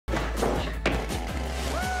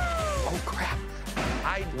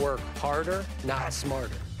work harder, not smarter.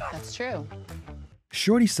 That's true.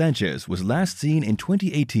 Shorty Sanchez was last seen in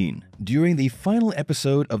 2018 during the final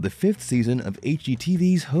episode of the 5th season of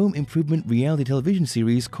HGTV's home improvement reality television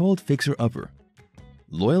series called Fixer Upper.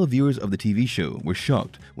 Loyal viewers of the TV show were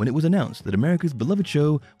shocked when it was announced that America's beloved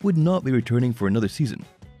show would not be returning for another season.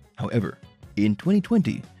 However, in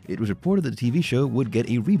 2020, it was reported that the TV show would get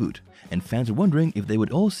a reboot, and fans were wondering if they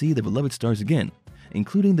would all see their beloved stars again,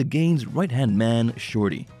 including the gang's right-hand man,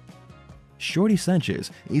 Shorty. Shorty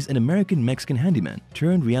Sanchez is an American-Mexican handyman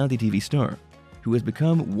turned reality TV star who has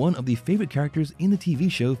become one of the favorite characters in the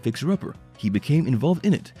TV show Fixer Upper. He became involved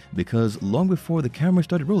in it because long before the camera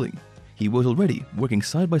started rolling, he was already working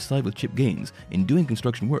side by side with Chip Gaines in doing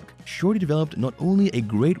construction work. Shorty developed not only a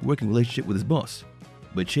great working relationship with his boss,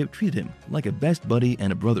 but Chip treated him like a best buddy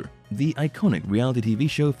and a brother. The iconic reality TV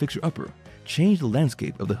show Fixer Upper changed the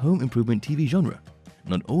landscape of the home improvement TV genre,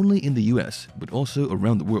 not only in the US, but also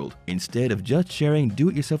around the world. Instead of just sharing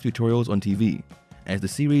do-it-yourself tutorials on TV, as the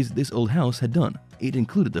series This Old House had done, it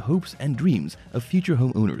included the hopes and dreams of future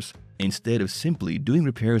homeowners. Instead of simply doing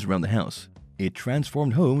repairs around the house, it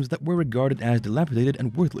transformed homes that were regarded as dilapidated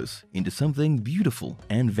and worthless into something beautiful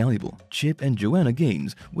and valuable. Chip and Joanna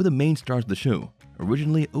Gaines were the main stars of the show,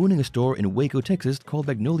 originally owning a store in Waco, Texas called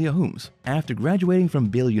Magnolia Homes. After graduating from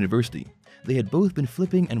Baylor University, they had both been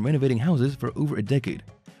flipping and renovating houses for over a decade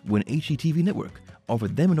when HGTV Network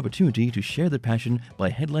offered them an opportunity to share their passion by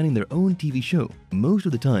headlining their own TV show. Most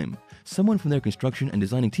of the time, someone from their construction and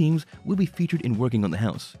designing teams would be featured in working on the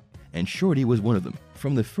house, and Shorty was one of them.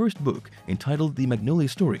 From the first book, entitled The Magnolia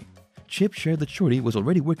Story, Chip shared that Shorty was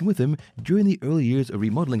already working with him during the early years of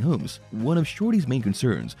remodeling homes. One of Shorty's main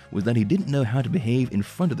concerns was that he didn't know how to behave in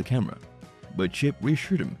front of the camera, but Chip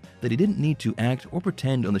reassured him that he didn't need to act or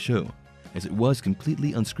pretend on the show, as it was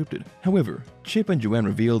completely unscripted. However, Chip and Joanne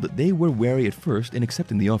revealed that they were wary at first in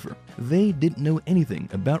accepting the offer. They didn't know anything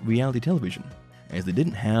about reality television, as they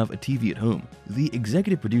didn't have a TV at home. The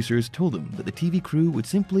executive producers told them that the TV crew would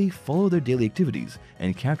simply follow their daily activities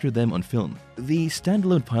and capture them on film. The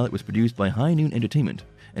standalone pilot was produced by High Noon Entertainment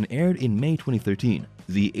and aired in May 2013.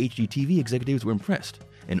 The HGTV executives were impressed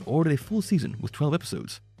and ordered a full season with 12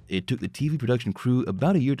 episodes. It took the TV production crew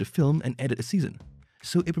about a year to film and edit a season,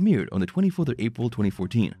 so it premiered on the 24th of April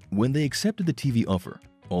 2014. When they accepted the TV offer,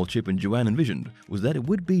 all Chip and Joanne envisioned was that it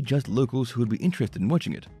would be just locals who would be interested in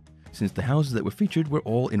watching it, since the houses that were featured were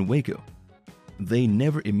all in Waco. They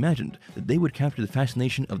never imagined that they would capture the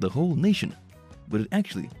fascination of the whole nation, but it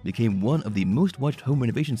actually became one of the most watched home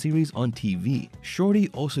renovation series on TV. Shorty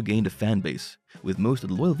also gained a fan base, with most of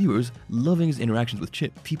the loyal viewers loving his interactions with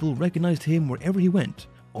Chip. People recognized him wherever he went,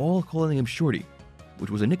 all calling him Shorty, which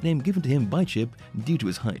was a nickname given to him by Chip due to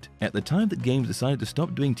his height. At the time that Gaines decided to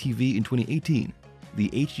stop doing TV in 2018, the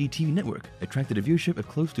HGTV network attracted a viewership of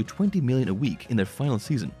close to 20 million a week in their final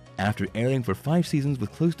season. After airing for 5 seasons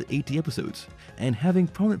with close to 80 episodes, and having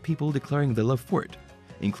prominent people declaring their love for it,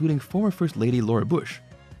 including former First Lady Laura Bush,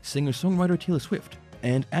 singer-songwriter Taylor Swift,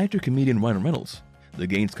 and actor-comedian Ryan Reynolds, the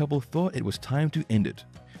Gaines couple thought it was time to end it,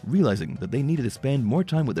 realizing that they needed to spend more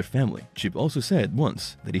time with their family. Chip also said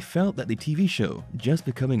once that he felt that the TV show just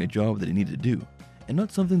becoming a job that he needed to do, and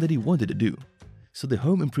not something that he wanted to do. So the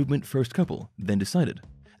home improvement first couple then decided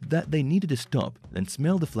that they needed to stop and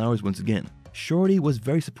smell the flowers once again. Shorty was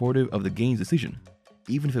very supportive of the Gaines decision,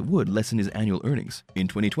 even if it would lessen his annual earnings. In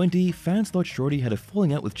 2020, fans thought Shorty had a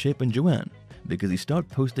falling out with Chip and Joanne because he stopped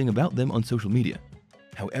posting about them on social media.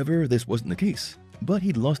 However, this wasn't the case, but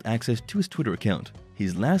he'd lost access to his Twitter account.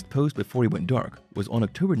 His last post before he went dark was on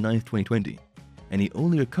October 9th, 2020, and he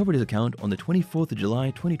only recovered his account on the 24th of July,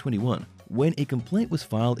 2021, when a complaint was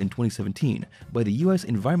filed in 2017 by the US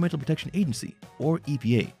Environmental Protection Agency, or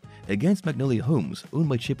EPA, against Magnolia Homes owned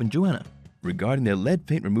by Chip and Joanna, regarding their lead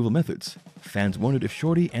paint removal methods. Fans wondered if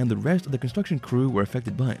Shorty and the rest of the construction crew were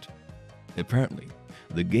affected by it. Apparently,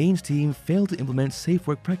 the Gaines team failed to implement safe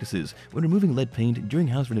work practices when removing lead paint during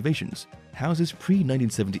house renovations. Houses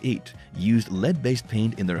pre-1978 used lead-based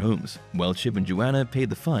paint in their homes, while Chip and Joanna paid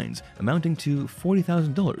the fines amounting to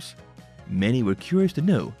 $40,000. Many were curious to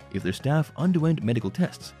know if their staff underwent medical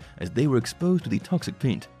tests as they were exposed to the toxic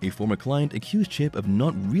paint. A former client accused Chip of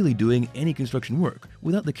not really doing any construction work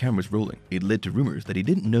without the cameras rolling. It led to rumors that he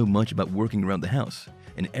didn't know much about working around the house,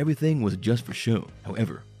 and everything was just for show.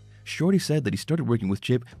 However, Shorty said that he started working with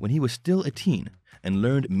Chip when he was still a teen and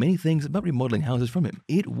learned many things about remodeling houses from him.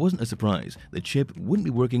 It wasn't a surprise that Chip wouldn't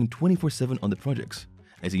be working 24/7 on the projects,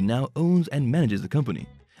 as he now owns and manages the company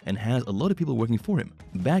and has a lot of people working for him.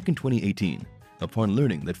 Back in 2018, upon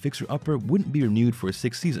learning that Fixer Upper wouldn't be renewed for a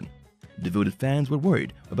 6th season, Devoted fans were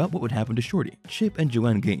worried about what would happen to Shorty. Chip and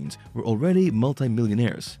Joanna Gaines were already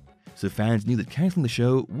multi-millionaires, so fans knew that canceling the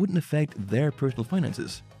show wouldn't affect their personal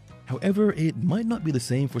finances. However, it might not be the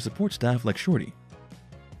same for support staff like Shorty.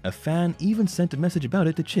 A fan even sent a message about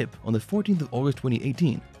it to Chip on the 14th of August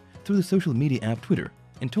 2018 through the social media app Twitter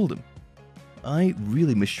and told him, "I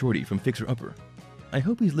really miss Shorty from Fixer Upper. I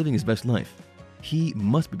hope he's living his best life. He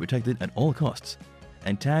must be protected at all costs,"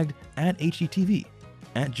 and tagged at HGTV,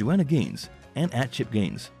 at Joanna Gaines, and at Chip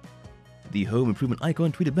Gaines. The home improvement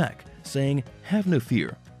icon tweeted back, saying, "Have no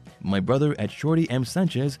fear. My brother at Shorty M.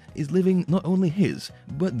 Sanchez is living not only his,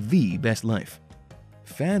 but the best life."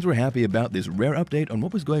 Fans were happy about this rare update on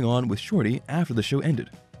what was going on with Shorty after the show ended.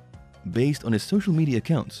 Based on his social media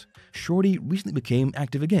accounts, Shorty recently became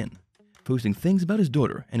active again, posting things about his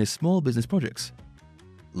daughter and his small business projects.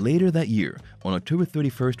 Later that year, on October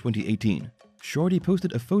 31st, 2018, Shorty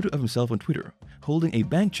posted a photo of himself on Twitter holding a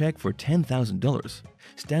bank check for $10,000,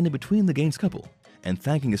 standing between the Gaines couple and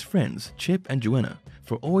thanking his friends Chip and Joanna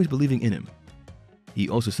for always believing in him. He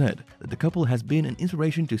also said that the couple has been an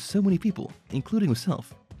inspiration to so many people, including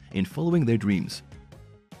himself, in following their dreams.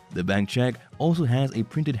 The bank check also has a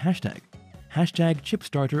printed hashtag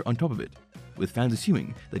 #ChipStarter on top of it, with fans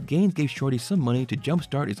assuming that Gaines gave Shorty some money to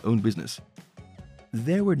jumpstart his own business.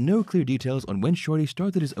 There were no clear details on when Shorty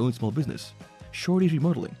started his own small business, Shorty's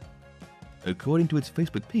Remodeling. According to its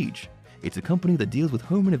Facebook page, it's a company that deals with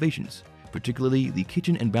home renovations, particularly the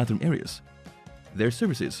kitchen and bathroom areas. Their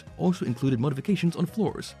services also included modifications on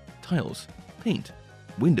floors, tiles, paint,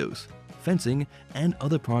 windows, fencing, and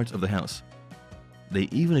other parts of the house. They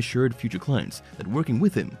even assured future clients that working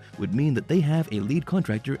with him would mean that they have a lead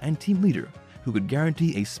contractor and team leader who could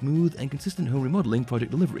guarantee a smooth and consistent home remodeling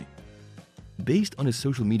project delivery. Based on his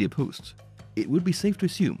social media posts, it would be safe to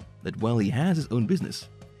assume that while he has his own business,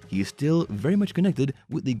 he is still very much connected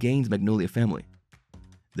with the Gaines Magnolia family.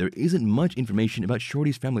 There isn't much information about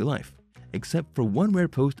Shorty's family life, except for one rare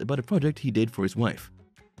post about a project he did for his wife.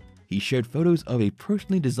 He shared photos of a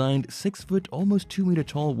personally designed 6-foot, almost 2-meter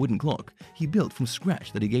tall wooden clock he built from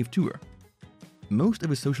scratch that he gave to her. Most of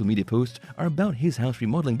his social media posts are about his house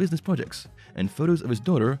remodeling business projects and photos of his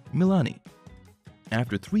daughter, Milani.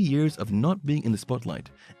 After 3 years of not being in the spotlight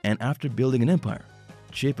and after building an empire,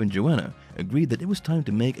 Chip and Joanna agreed that it was time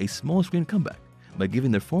to make a small-screen comeback by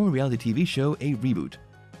giving their former reality TV show a reboot.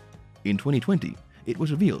 In 2020, it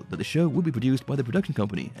was revealed that the show would be produced by the production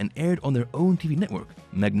company and aired on their own TV network,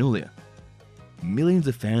 Magnolia. Millions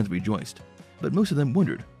of fans rejoiced, but most of them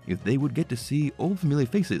wondered if they would get to see old familiar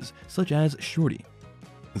faces such as Shorty.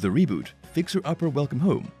 The reboot, Fixer Upper Welcome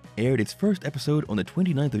Home, aired its first episode on the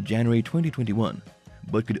 29th of January 2021,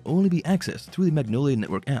 but could only be accessed through the Magnolia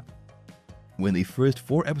Network app. When the first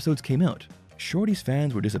 4 episodes came out, Shorty's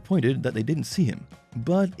fans were disappointed that they didn't see him,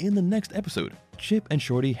 but in the next episode, Chip and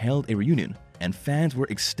Shorty held a reunion, and fans were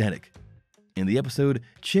ecstatic. In the episode,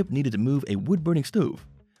 Chip needed to move a wood-burning stove,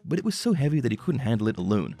 but it was so heavy that he couldn't handle it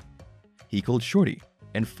alone. He called Shorty,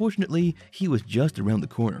 and fortunately, he was just around the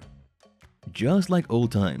corner. Just like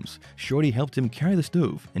old times, Shorty helped him carry the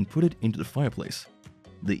stove and put it into the fireplace.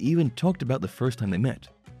 They even talked about the first time they met,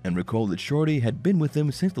 and recalled that Shorty had been with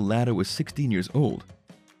them since the latter was 16 years old.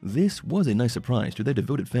 This was a nice surprise to their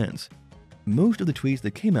devoted fans. Most of the tweets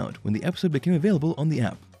that came out when the episode became available on the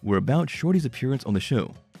app were about Shorty's appearance on the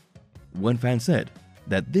show. One fan said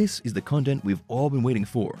that this is the content we've all been waiting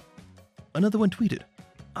for. Another one tweeted,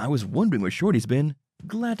 "I was wondering where Shorty's been.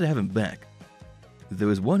 Glad to have him back." There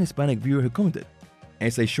was one Hispanic viewer who commented,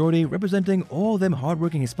 "S.A. Shorty representing all them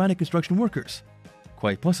hardworking Hispanic construction workers."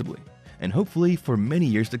 Quite possibly, and hopefully for many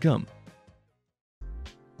years to come.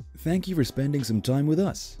 Thank you for spending some time with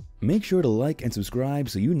us. Make sure to like and subscribe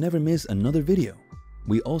so you never miss another video.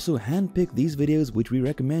 We also handpick these videos which we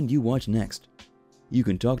recommend you watch next. You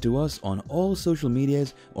can talk to us on all social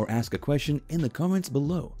medias or ask a question in the comments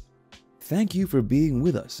below. Thank you for being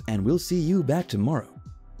with us, and we'll see you back tomorrow.